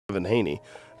Haney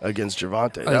against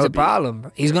Gervonta. Oh, he's a problem,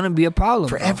 bro. He's gonna be a problem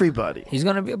for bro. everybody. He's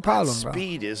gonna be a problem, bro.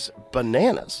 Speed is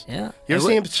bananas. Yeah. You ever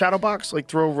see him shadow box, like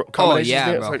throw combinations?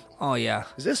 Oh yeah, bro. Like, oh yeah.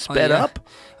 Is this sped up?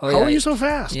 Oh, How yeah. are you so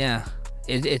fast? Yeah.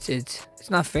 It's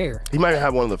not fair. He might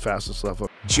have one of the fastest left.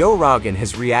 Joe Rogan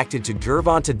has reacted to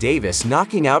Gervonta Davis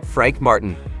knocking out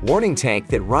Frankmartin, warning Tank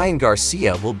that Ryan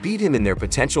Garcia will beat him in their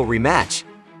potential rematch.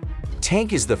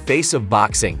 Tank is the face of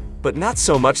boxing, but not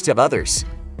so much to others.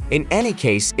 In any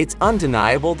case, it's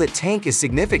undeniable that Tank is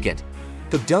significant.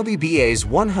 The WBA's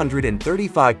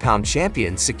 135-pound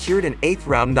champion secured an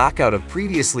 8th-round knockout of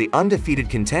previously undefeated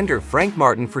contender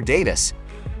Frankmartin for Davis.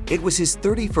 It was his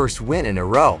 31st win in a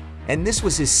row, and this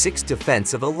was his 6th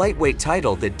defense of a lightweight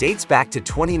title that dates back to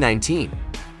 2019.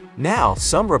 Now,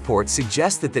 some reports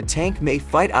suggest that the Tank may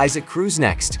fight Isaac Cruz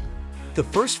next. The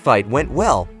first fight went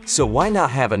well, so why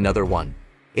not have another one?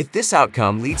 If this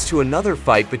outcome leads to another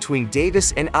fight between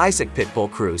Davis and Isaac Pitbull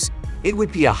Cruz, it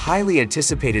would be a highly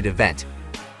anticipated event.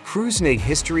 Cruz made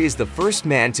history as the first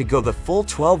man to go the full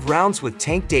 12 rounds with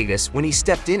Tank Davis when he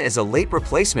stepped in as a late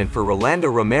replacement for Rolando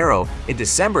Romero in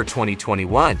December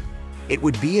 2021. It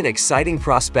would be an exciting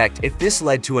prospect if this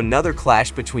led to another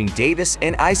clash between Davis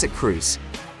and Isaac Cruz.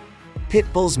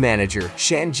 Pitbull's manager,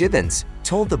 Shan Gibbons,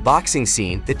 told the boxing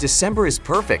scene that December is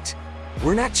perfect.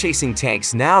 We're not chasing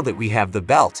Tanks now that we have the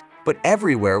belt, but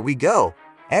everywhere we go,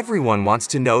 everyone wants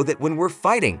to know that when we're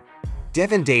fighting,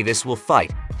 Devin Davis will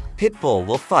fight, Pitbull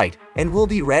will fight, and we'll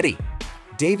be ready.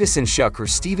 Davis and Shakur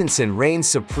Stevenson reign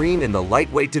supreme in the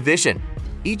lightweight division,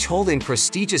 each holding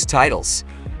prestigious titles.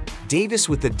 Davis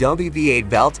with the WBA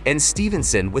belt and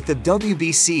Stevenson with the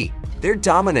WBC. Their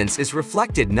dominance is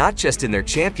reflected not just in their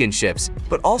championships,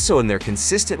 but also in their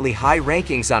consistently high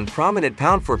rankings on prominent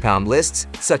pound-for-pound lists,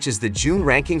 such as the June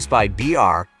rankings by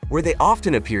BR, where they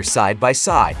often appear side by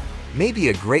side. Maybe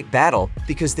a great battle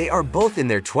because they are both in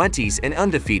their 20s and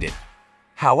undefeated.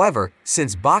 However,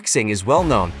 since boxing is well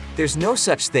known, there's no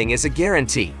such thing as a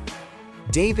guarantee.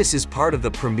 Davis is part of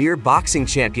the Premier Boxing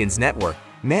Champions Network,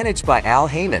 managed by Al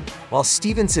Heyman, while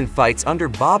Stevenson fights under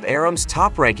Bob Arum's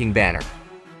top-ranking banner.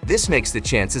 This makes the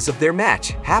chances of their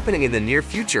match happening in the near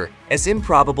future as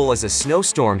improbable as a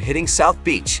snowstorm hitting South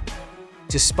Beach.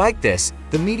 Despite this,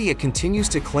 the media continues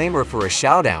to clamor for a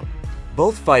showdown.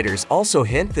 Both fighters also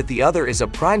hint that the other is a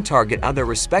prime target on their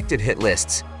respective hit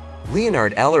lists.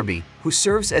 Leonard Ellerby, who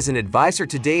serves as an advisor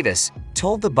to Davis,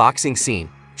 told the boxing scene,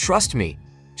 "Trust me,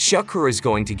 Shakur is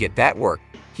going to get that work.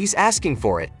 He's asking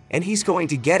for it, and he's going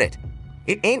to get it.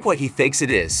 It ain't what he thinks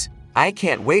it is. I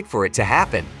can't wait for it to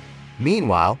happen."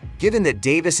 Meanwhile, given that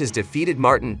Davis has defeated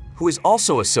Martin, who is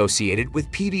also associated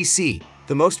with PBC,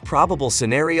 the most probable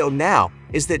scenario now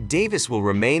is that Davis will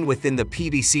remain within the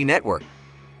PBC network.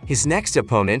 His next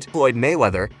opponent, Floyd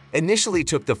Mayweather, initially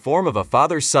took the form of a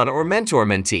father-son or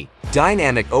mentor-mentee.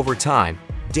 Dynamic over time,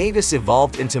 Davis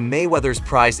evolved into Mayweather's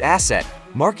prized asset,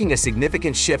 marking a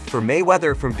significant shift for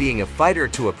Mayweather from being a fighter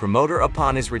to a promoter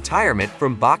upon his retirement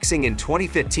from boxing in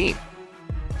 2015.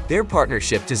 Their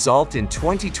partnership dissolved in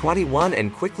 2021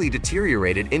 and quickly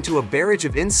deteriorated into a barrage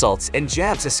of insults and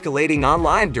jabs escalating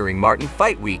online during Martin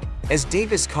Fight Week, as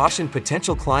Davis cautioned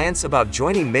potential clients about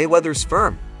joining Mayweather's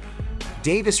firm.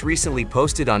 Davis recently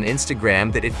posted on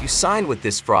Instagram that if you sign with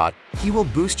this fraud, he will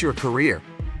boost your career.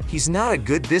 He's not a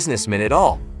good businessman at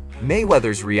all.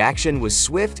 Mayweather's reaction was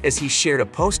swift as he shared a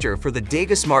poster for the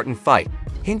Davis-Martin fight,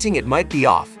 hinting it might be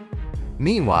off.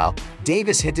 Meanwhile,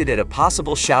 Davis hinted at a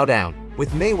possible showdown,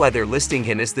 with Mayweather listing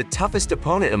him as the toughest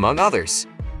opponent among others.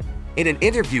 In an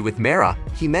interview with Mara,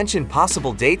 he mentioned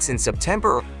possible dates in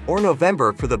September or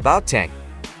November for the bout. Tank.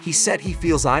 He said he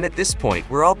feels I'm at this point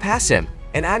where I'll pass him,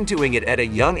 and I'm doing it at a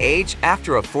young age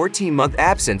after a 14-month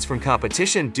absence from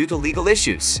competition due to legal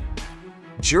issues.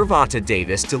 Gervonta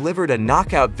Davis delivered a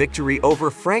knockout victory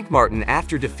over Frankmartin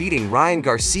after defeating Ryan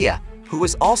Garcia, who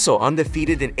was also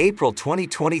undefeated in April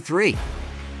 2023.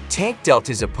 Tank dealt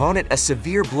his opponent a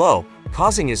severe blow,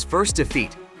 causing his first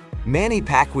defeat. Manny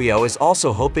Pacquiao is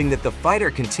also hoping that the fighter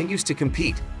continues to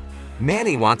compete.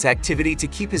 Manny wants activity to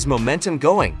keep his momentum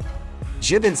going.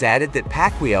 Gibbons added that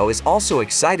Pacquiao is also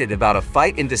excited about a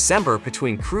fight in December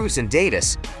between Cruz and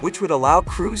Davis, which would allow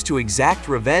Cruz to exact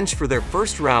revenge for their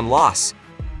first-round loss.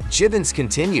 Gibbons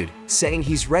continued, saying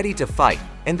he's ready to fight,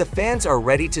 and the fans are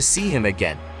ready to see him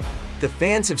again. The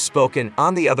fans have spoken.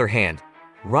 On the other hand,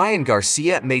 Ryan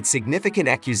Garcia made significant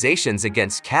accusations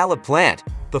against Caleb Plant,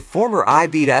 the former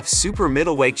IBF super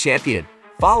middleweight champion,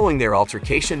 following their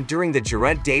altercation during the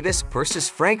Gervonta Davis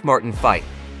vs. Frankmartin fight.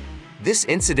 This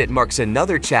incident marks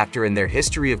another chapter in their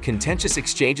history of contentious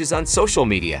exchanges on social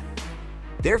media.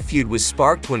 Their feud was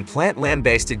sparked when Plant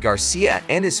lambasted Garcia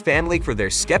and his family for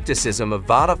their skepticism of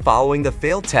VADA following the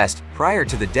failed test prior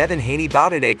to the Devin Haney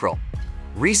bout in April.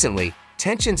 Recently,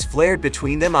 tensions flared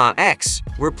between them on X,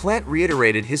 where Plant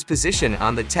reiterated his position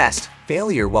on the test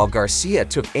failure while Garcia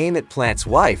took aim at Plant's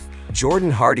wife,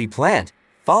 Jordan Hardy Plant,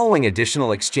 following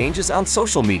additional exchanges on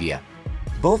social media.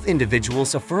 Both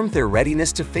individuals affirmed their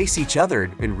readiness to face each other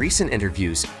in recent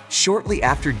interviews shortly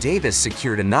after Davis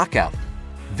secured a knockout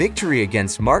victory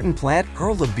against Martin. Plant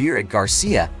hurled a beer at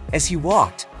Garcia as he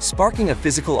walked, sparking a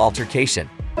physical altercation.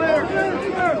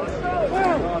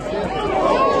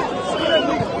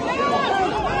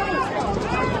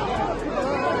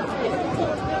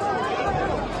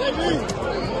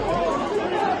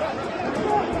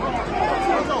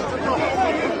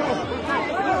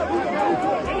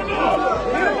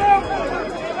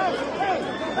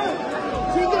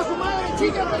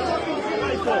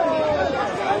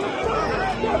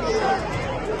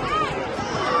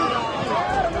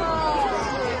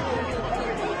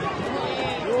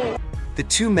 The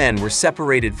two men were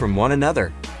separated from one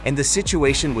another, and the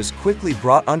situation was quickly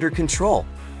brought under control.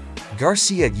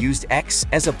 Garcia used X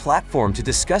as a platform to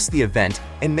discuss the event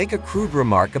and make a crude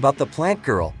remark about the Plant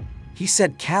girl. He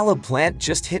said, "Caleb Plant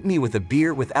just hit me with a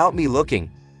beer without me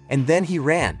looking, and then he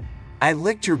ran. I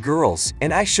licked your girls,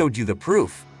 and I showed you the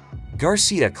proof."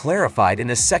 Garcia clarified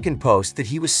in a second post that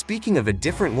he was speaking of a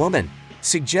different woman,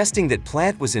 suggesting that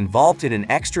Plant was involved in an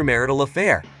extramarital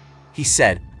affair. He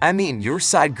said, "I mean your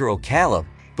side girl Caleb,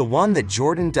 the one that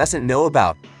Jordan doesn't know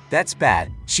about. That's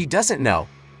bad, she doesn't know."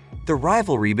 The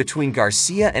rivalry between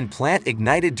Garcia and Plant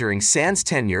ignited during San's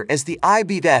tenure as the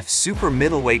IBF super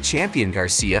middleweight champion.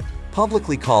 Garcia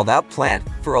publicly called out Plant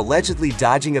for allegedly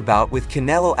dodging a bout with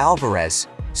Canelo Alvarez,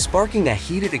 sparking a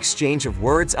heated exchange of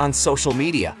words on social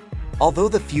media. Although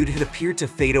the feud had appeared to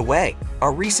fade away,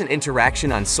 our recent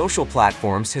interaction on social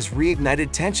platforms has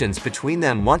reignited tensions between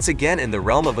them once again in the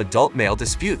realm of adult male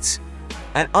disputes.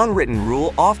 An unwritten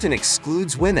rule often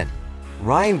excludes women.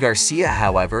 Ryan Garcia,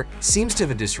 however, seems to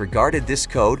have disregarded this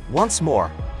code once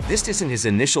more. This isn't his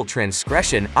initial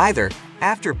transgression either,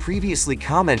 after previously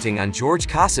commenting on George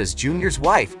Casas Jr.'s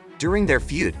wife during their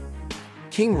feud.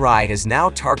 King Rai has now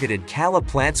targeted Caleb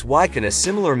Plant's wife in a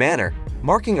similar manner,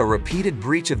 marking a repeated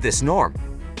breach of this norm.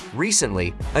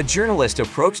 Recently, a journalist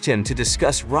approached him to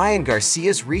discuss Ryan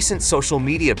Garcia's recent social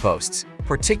media posts,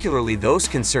 particularly those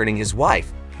concerning his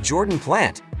wife, Jordan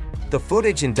Plant. The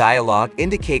footage and dialogue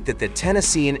indicate that the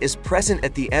Tennessean is present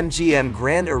at the MGM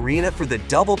Grand Arena for the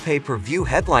double pay-per-view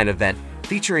headline event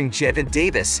featuring Gervonta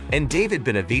Davis and David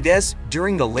Benavidez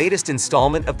during the latest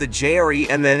installment of the JRE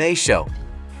MMA show.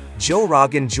 Joe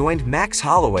Rogan joined Max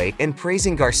Holloway in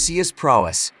praising Garcia's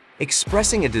prowess,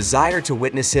 expressing a desire to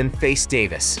witness him face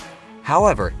Davis.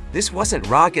 However, this wasn't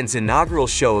Rogan's inaugural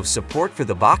show of support for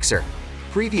the boxer.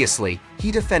 Previously, he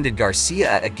defended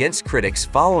Garcia against critics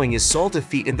following his sole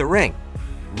defeat in the ring.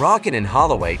 Rogan and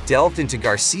Holloway delved into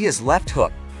Garcia's left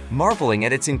hook, marveling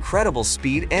at its incredible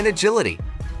speed and agility.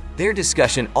 Their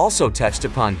discussion also touched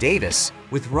upon Davis,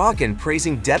 with Rogan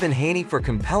praising Devin Haney for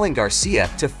compelling Garcia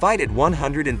to fight at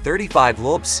 135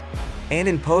 lbs, and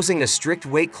imposing a strict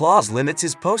weight clause limits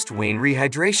his post-weigh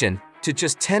rehydration to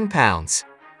just 10 pounds.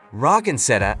 Rogan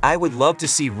said, "I would love to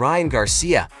see Ryan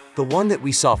Garcia, the one that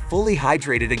we saw fully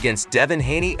hydrated against Devin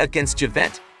Haney against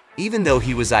Gervonta, even though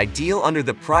he was ideal under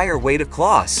the prior weight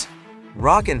clause."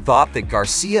 Rogan thought that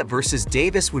Garcia versus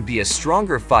Davis would be a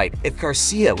stronger fight if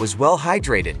Garcia was well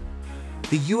hydrated.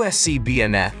 The UFC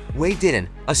BMF weighed in,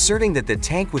 asserting that the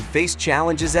tank would face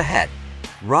challenges ahead.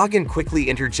 Rogan quickly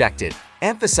interjected,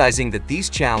 emphasizing that these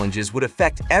challenges would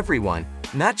affect everyone,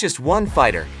 not just one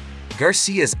fighter.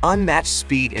 Garcia's unmatched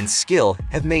speed and skill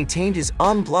have maintained his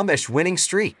unblemished winning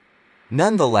streak.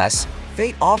 Nonetheless,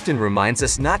 fate often reminds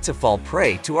us not to fall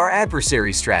prey to our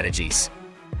adversaries' strategies.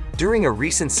 During a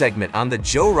recent segment on the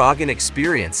Joe Rogan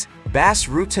Experience, Bas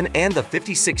Rutten and the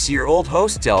 56-year-old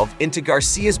host delved into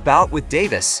Garcia's bout with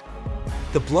Davis.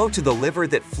 The blow to the liver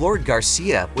that floored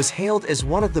Garcia was hailed as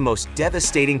one of the most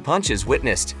devastating punches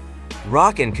witnessed.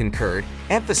 Rogan concurred,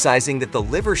 emphasizing that the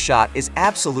liver shot is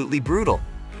absolutely brutal.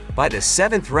 By the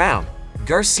 7th round,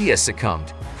 Garcia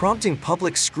succumbed, prompting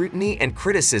public scrutiny and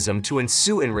criticism to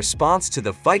ensue in response to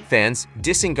the fight fans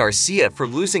dissing Garcia for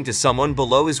losing to someone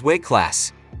below his weight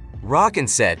class. Rogan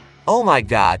said, "Oh my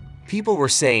God, people were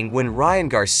saying when Ryan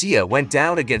Garcia went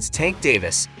down against Tank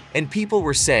Davis, and people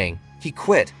were saying, he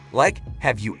quit, like,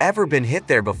 have you ever been hit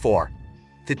there before?"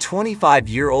 The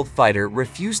 25-year-old fighter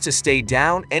refused to stay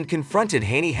down and confronted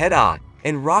Haney head-on,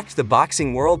 and rocked the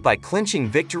boxing world by clinching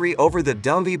victory over the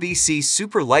WBC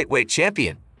super lightweight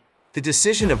champion. The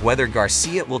decision of whether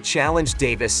Garcia will challenge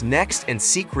Davis next and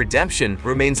seek redemption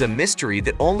remains a mystery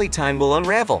that only time will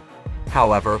unravel.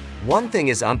 However, one thing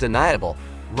is undeniable: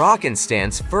 Rogan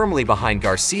stands firmly behind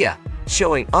Garcia,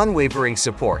 showing unwavering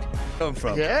support.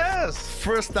 From Yes.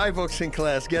 first Thai boxing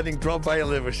class, getting dropped by a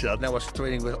liver shot. And I was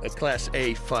training with a Class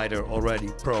A fighter already,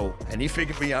 pro, and he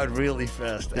figured me out really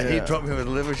fast. And he Yeah. dropped me with a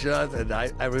liver shot, and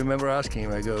I remember asking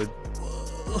him, I go,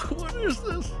 what is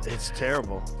this? It's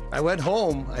terrible. I went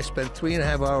home, I spent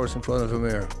 3.5 hours in front of a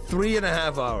mirror.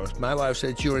 3.5 hours. My wife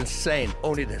said, you're insane.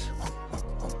 Only this.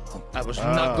 I was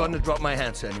not going to drop my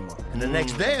hands anymore. And the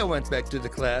next day I went back to the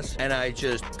class and I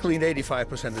just cleaned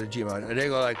 85% of the gym out. And they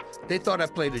go like, they thought I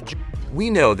played a We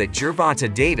know that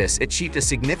Gervonta Davis achieved a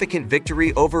significant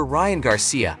victory over Ryan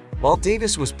Garcia, while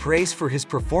Davis was praised for his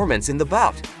performance in the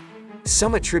bout.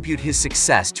 Some attribute his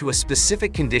success to a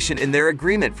specific condition in their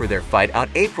agreement for their fight on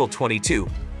April 22,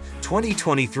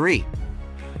 2023.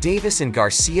 Davis and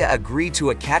Garcia agreed to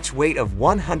a catch weight of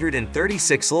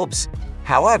 136 lbs.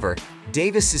 However,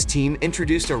 Davis's team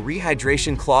introduced a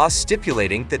rehydration clause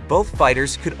stipulating that both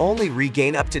fighters could only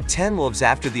regain up to 10 lbs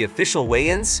after the official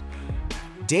weigh-ins.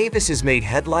 Davis has made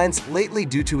headlines lately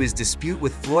due to his dispute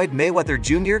with Floyd Mayweather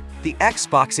Jr. The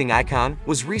ex-boxing icon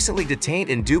was recently detained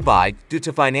in Dubai due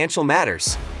to financial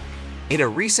matters. In a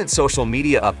recent social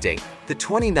media update, the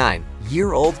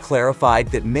 29-year-old clarified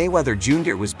that Mayweather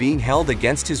Jr. was being held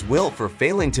against his will for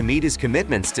failing to meet his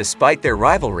commitments despite their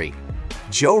rivalry.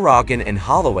 Joe Rogan and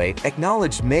Holloway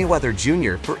acknowledged Mayweather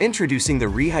Jr. for introducing the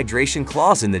rehydration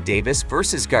clause in the Davis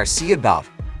vs. Garcia bout.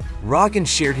 Rogan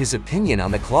shared his opinion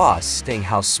on the clause, saying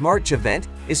how smart Gervonta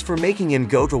is for making him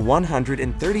go to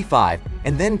 135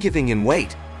 and then giving him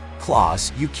weight.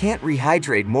 Clause, you can't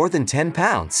rehydrate more than 10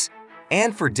 pounds.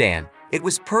 And for Dan, it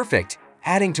was perfect,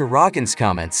 adding to Rogan's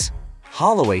comments.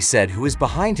 Holloway said, who is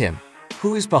behind him?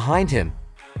 Who is behind him?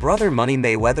 Brother Money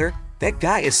Mayweather? That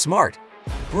guy is smart.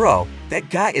 Bro, that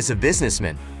guy is a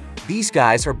businessman. These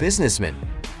guys are businessmen.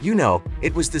 You know,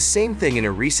 it was the same thing in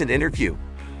a recent interview.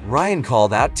 Ryan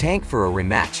called out Tank for a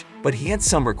rematch, but he had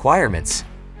some requirements.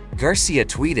 Garcia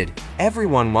tweeted,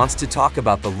 everyone wants to talk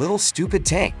about the little stupid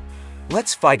Tank.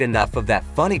 Let's fight, enough of that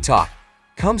funny talk.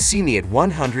 Come see me at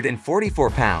 144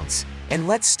 pounds, and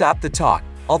let's stop the talk,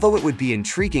 although it would be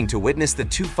intriguing to witness the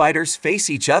two fighters face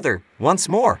each other once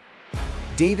more.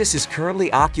 Davis is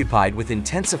currently occupied with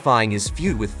intensifying his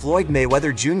feud with Floyd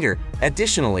Mayweather Jr.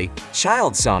 Additionally,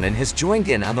 Child Sonnen has joined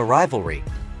in on the rivalry.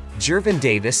 Gervonta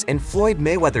Davis and Floyd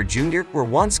Mayweather Jr. were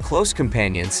once close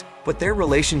companions, but their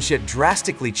relationship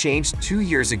drastically changed 2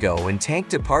 years ago when Tank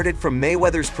departed from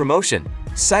Mayweather's promotion,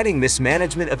 citing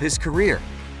mismanagement of his career.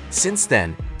 Since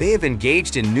then, they have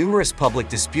engaged in numerous public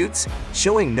disputes,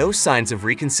 showing no signs of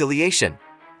reconciliation.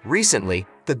 Recently,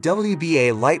 the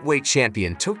WBA lightweight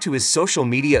champion took to his social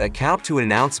media account to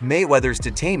announce Mayweather's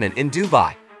detainment in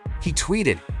Dubai. He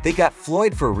tweeted, "They got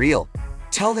Floyd for real.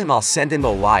 Tell him I'll send him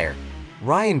a wire."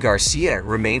 Ryan Garcia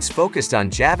remains focused on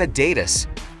Gervonta Davis.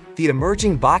 The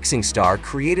emerging boxing star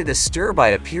created a stir by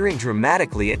appearing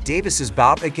dramatically at Davis's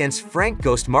bout against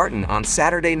frankmartin on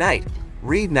Saturday night,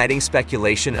 reigniting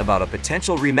speculation about a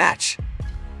potential rematch.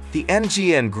 The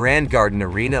MGM Grand Garden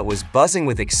Arena was buzzing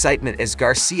with excitement as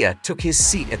Garcia took his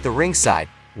seat at the ringside,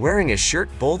 wearing a shirt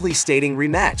boldly stating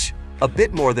rematch. A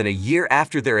bit more than a year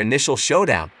after their initial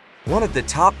showdown, one of the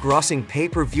top-grossing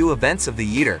pay-per-view events of the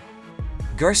year,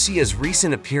 Garcia's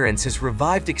recent appearance has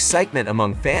revived excitement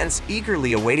among fans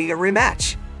eagerly awaiting a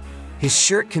rematch. His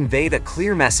shirt conveyed a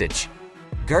clear message.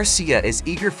 Garcia is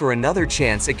eager for another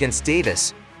chance against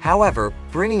Davis. However,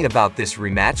 bringing about this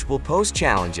rematch will pose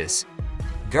challenges.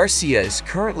 Garcia is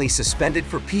currently suspended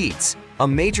for PEDS, a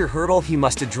major hurdle he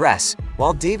must address,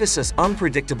 while Davis's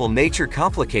unpredictable nature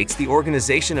complicates the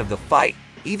organization of the fight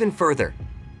even further.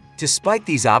 Despite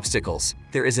these obstacles,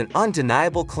 there is an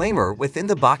undeniable clamor within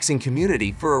the boxing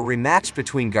community for a rematch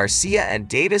between Garcia and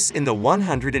Davis in the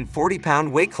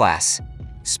 140-pound weight class.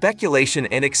 Speculation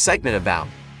and excitement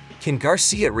abound. Can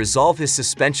Garcia resolve his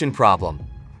suspension problem?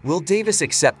 Will Davis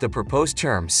accept the proposed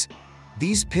terms?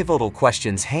 These pivotal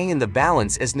questions hang in the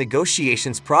balance as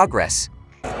negotiations progress.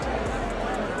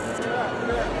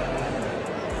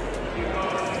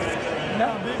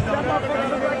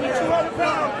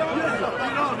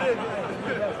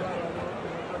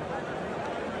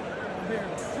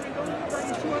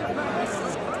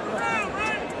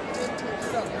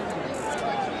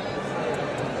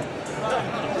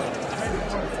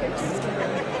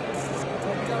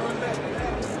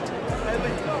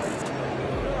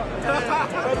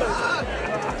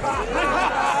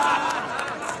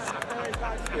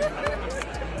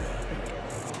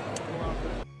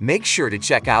 Make sure to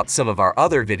check out some of our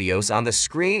other videos on the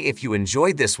screen if you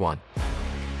enjoyed this one.